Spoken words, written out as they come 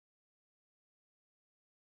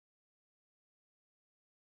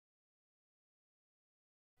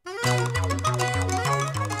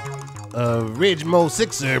Rjmo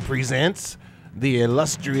Sixer presents the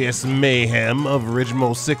illustrious mayhem of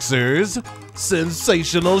Rjmo Sixers,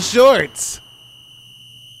 Sensational Shorts.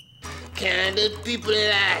 Kind of people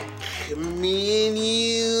like me and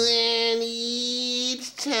you, and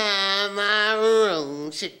each time I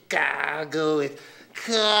roam Chicago, it's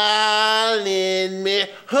calling me.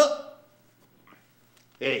 Huh.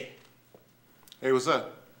 Hey, Hey, what's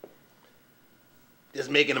up? just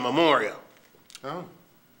making a memorial. Oh.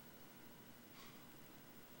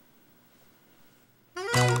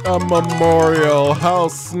 A memorial, how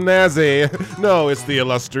snazzy. No, it's the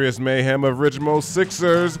illustrious mayhem of Rjmo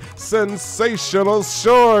Sixers, Sensational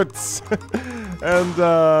Shorts. And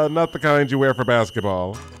not the kind you wear for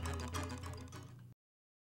basketball.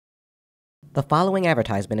 The following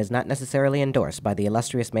advertisement is not necessarily endorsed by the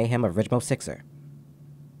illustrious mayhem of Rjmo Sixer.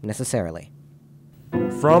 Necessarily.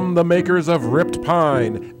 From the makers of Ripped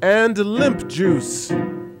Pine and Limp Juice,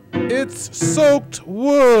 it's Soaked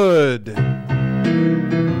Wood.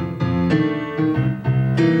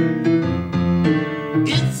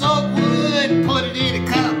 It's so good, put it in a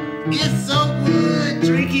cup. It's so good,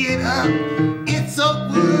 drink it up. It's so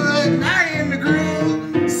good, now you're in the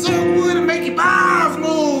groove. So good to make your balls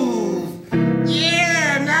move.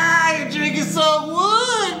 Yeah, now you're drinking so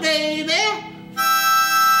good, baby.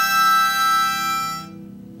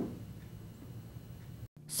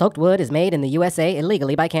 Soaked Wood is made in the USA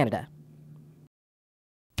illegally by Canada.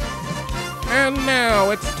 And now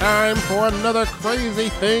it's time for another crazy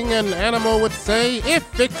thing an animal would say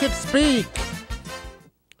if it could speak.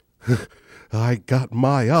 I got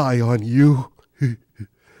my eye on you.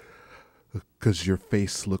 'Cause your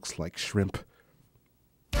face looks like shrimp.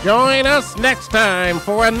 Join us next time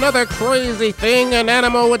for another crazy thing an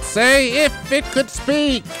animal would say if it could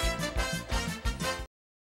speak.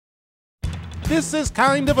 This is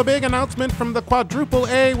kind of a big announcement from the quadruple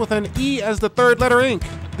A with an E as the third letter Inc.,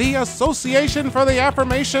 the Association for the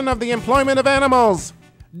Affirmation of the Employment of Animals.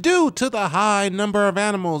 Due to the high number of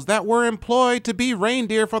animals that were employed to be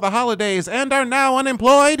reindeer for the holidays and are now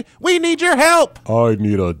unemployed, we need your help. I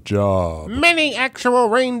need a job. Many actual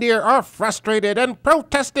reindeer are frustrated and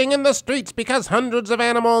protesting in the streets because hundreds of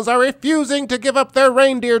animals are refusing to give up their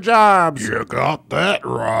reindeer jobs. You got that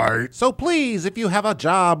right. So please, if you have a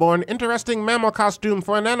job or an interesting mammal costume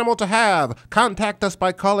for an animal to have, contact us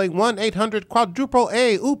by calling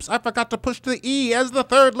 1-800-QUADRUPLE-A. Oops, I forgot to push the E as the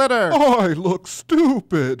third letter. I look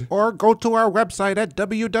stupid. Or go to our website at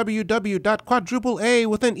www.quadrupleA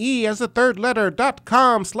with an E as the third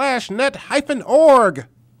letter.com/net-org.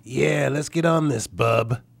 Yeah, let's get on this,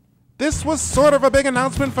 bub. This was sort of a big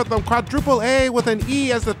announcement for the quadruple A with an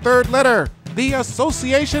E as the third letter, the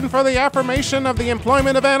Association for the Affirmation of the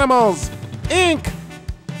Employment of Animals, Inc.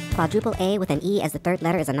 Quadruple A with an E as the third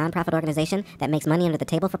letter is a non-profit organization that makes money under the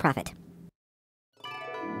table for profit.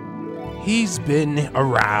 He's been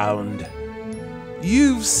around.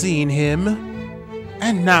 You've seen him,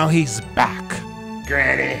 and now he's back.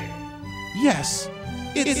 Granny. Yes,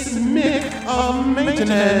 it's Mick of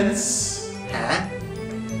Maintenance.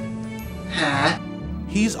 Huh?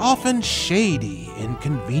 He's often shady in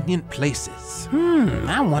convenient places.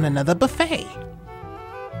 I want another buffet.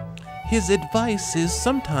 His advice is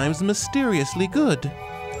sometimes mysteriously good.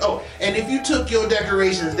 Oh, and if you took your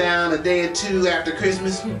decorations down a day or two after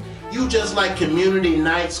Christmas, you just like community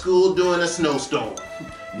night school during a snowstorm.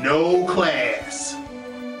 No class.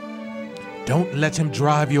 Don't let him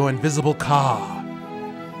drive your invisible car.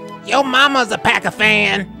 Your mama's a Packer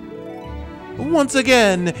fan. Once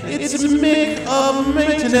again, it's Mick of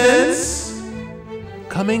Maintenance.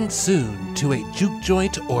 Coming soon to a juke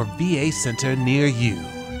joint or VA center near you.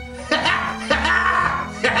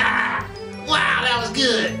 Wow, that was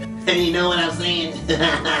good. And you know what I'm saying?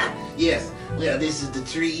 Yes. Well, this is the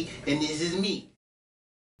tree, and this is me.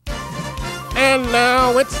 And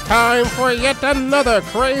now it's time for yet another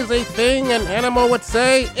crazy thing an animal would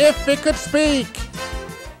say if it could speak.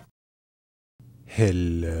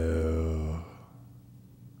 Hello.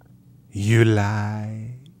 You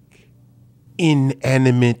like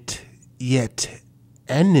inanimate yet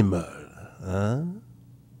animal, huh?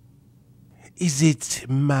 Is it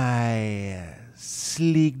my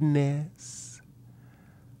sleekness?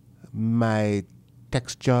 My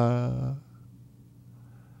texture,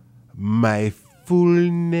 my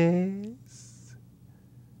fullness.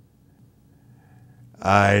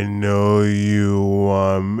 I know you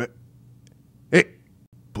want me. Hey,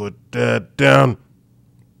 put that down.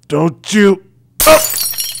 Don't you?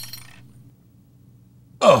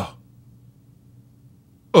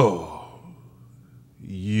 Oh,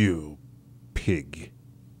 you pig.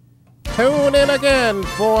 Tune in again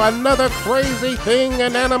for another crazy thing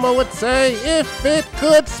an animal would say if it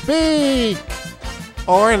could speak.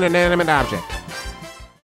 Or an inanimate object.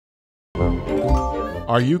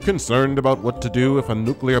 Are you concerned about what to do if a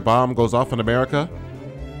nuclear bomb goes off in America?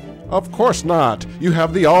 Of course not. You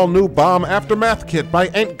have the all-new Bomb Aftermath Kit by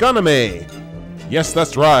Ain't Gonna May. Yes,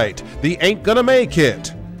 that's right, the Ain't Gonna May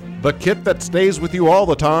kit. The kit that stays with you all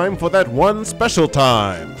the time for that one special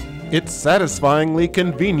time. It's satisfyingly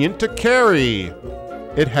convenient to carry.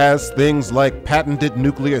 It has things like patented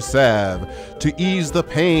nuclear salve to ease the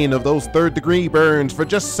pain of those third-degree burns for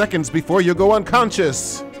just seconds before you go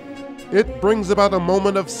unconscious. It brings about a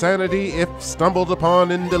moment of sanity if stumbled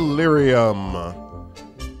upon in delirium.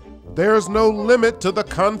 There's no limit to the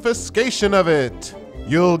confiscation of it.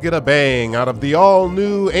 You'll get a bang out of the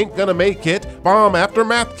all-new Ain't Gonna Make It Bomb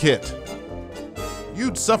Aftermath Kit.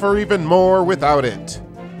 You'd suffer even more without it.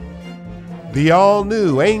 The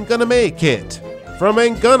all-new Ain't Gonna Make It from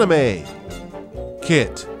Ain't Gonna May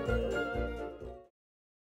Kit.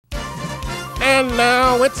 And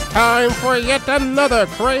now it's time for yet another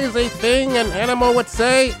crazy thing an animal would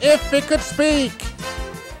say if it could speak.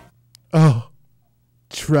 Oh,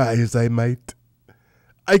 try as I might,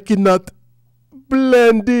 I cannot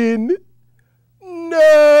blend in. No!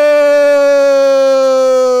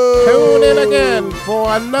 Tune in again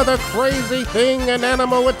for another crazy thing an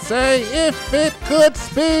animal would say if it could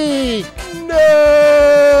speak. No!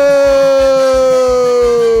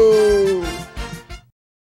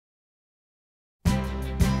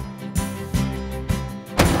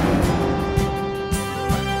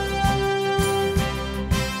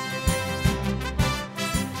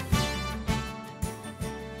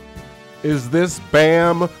 Is this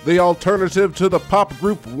BAM the alternative to the pop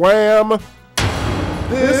group Wham?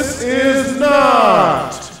 This is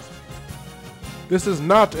not! This is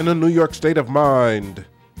not in a New York state of mind,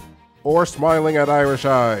 or smiling at Irish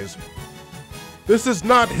eyes. This is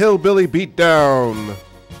not hillbilly beatdown.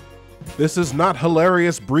 This is not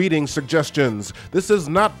hilarious breeding suggestions. This is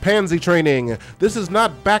not pansy training. This is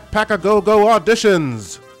not backpack-a-go-go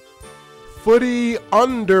auditions. Footy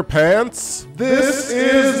underpants. This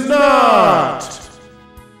is not!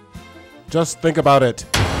 Just think about it.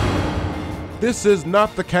 This is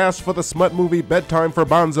not the cast for the smut movie Bedtime for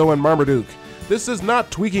Bonzo and Marmaduke. This is not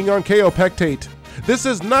tweaking on kaopectate. This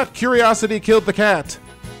is not Curiosity Killed the Cat.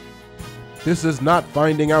 This is not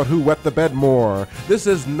finding out who wet the bed more. This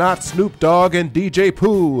is not Snoop Dogg and DJ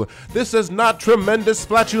Pooh. This is not tremendous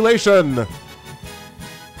flatulation.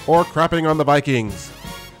 Or crapping on the Vikings.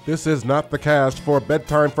 This is not the cast for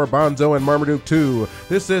Bedtime for Bonzo and Marmaduke 2.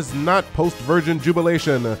 This is not Post-Virgin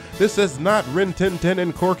Jubilation. This is not Rin Tin Tin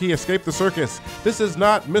and Corky Escape the Circus. This is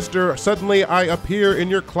not Mr. Suddenly I Appear in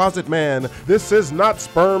Your Closet Man. This is not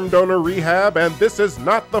Sperm Donor Rehab, and this is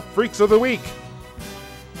not the Freaks of the Week.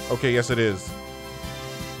 Okay, yes it is.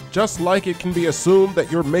 Just like it can be assumed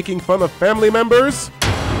that you're making fun of family members,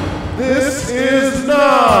 this is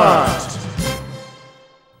not!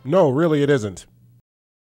 No, really it isn't.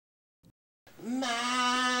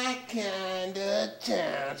 My kind of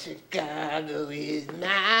town, Chicago is.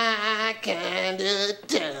 My kind of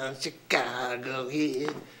town, Chicago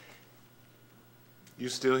is. You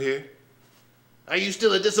still here? Are you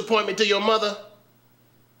still a disappointment to your mother?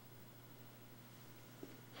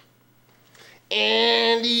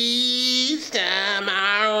 And each time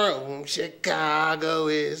I roam, Chicago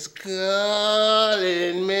is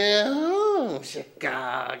calling me home.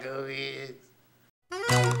 Chicago is.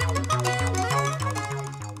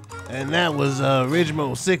 And that was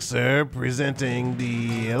Rjmo Sixer presenting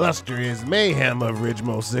the illustrious mayhem of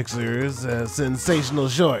Rjmo Sixer's sensational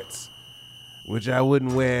shorts, which I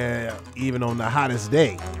wouldn't wear even on the hottest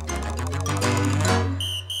day.